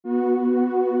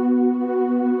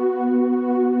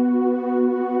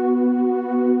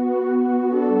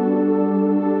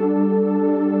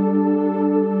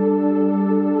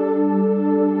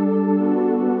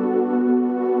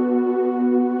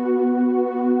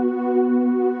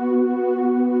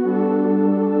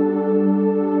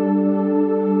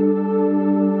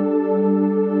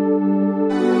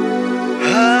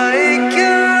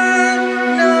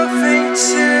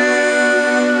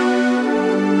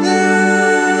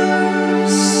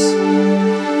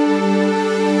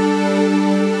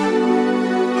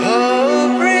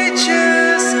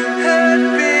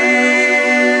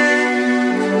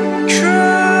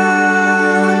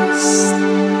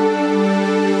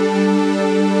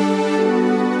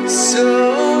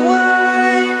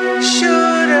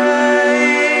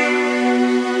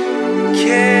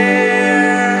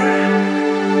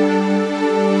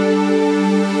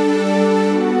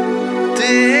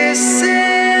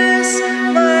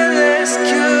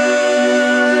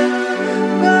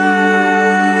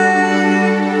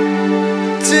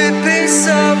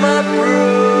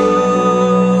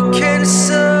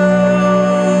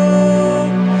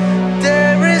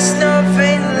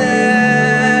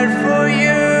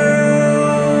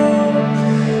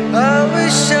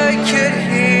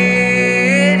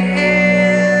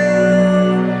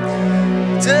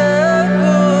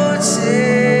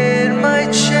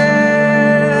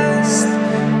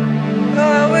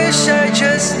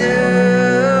just knew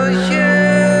you.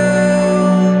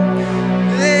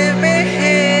 Leave me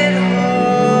here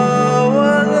all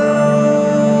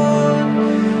alone.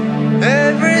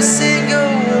 Every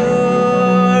single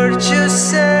word you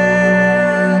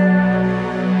said,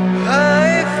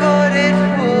 I thought it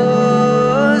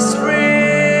was real.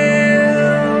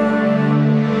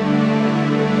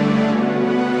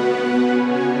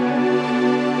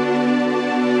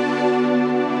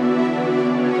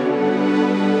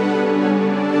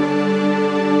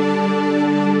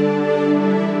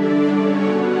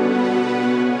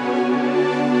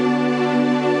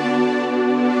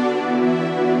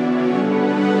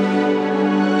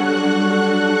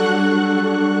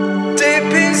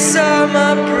 Deep inside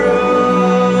my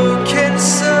broken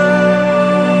soul,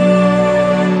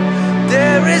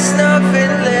 there is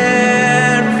nothing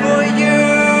left for you.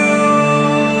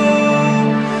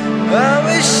 I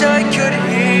wish I could